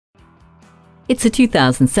It's a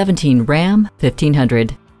 2017 Ram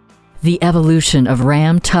 1500. The evolution of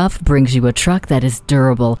Ram Tough brings you a truck that is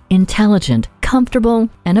durable, intelligent, comfortable,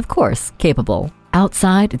 and of course, capable.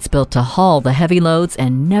 Outside, it's built to haul the heavy loads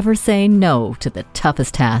and never say no to the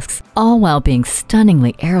toughest tasks, all while being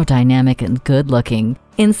stunningly aerodynamic and good-looking.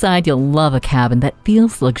 Inside, you'll love a cabin that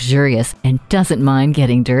feels luxurious and doesn't mind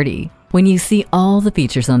getting dirty. When you see all the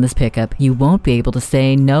features on this pickup, you won't be able to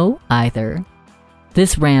say no either.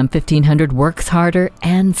 This Ram 1500 works harder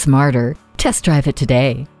and smarter. Test drive it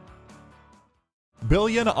today.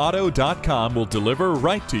 BillionAuto.com will deliver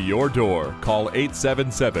right to your door. Call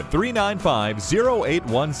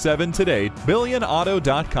 877-395-0817 today.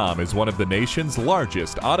 BillionAuto.com is one of the nation's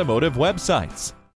largest automotive websites.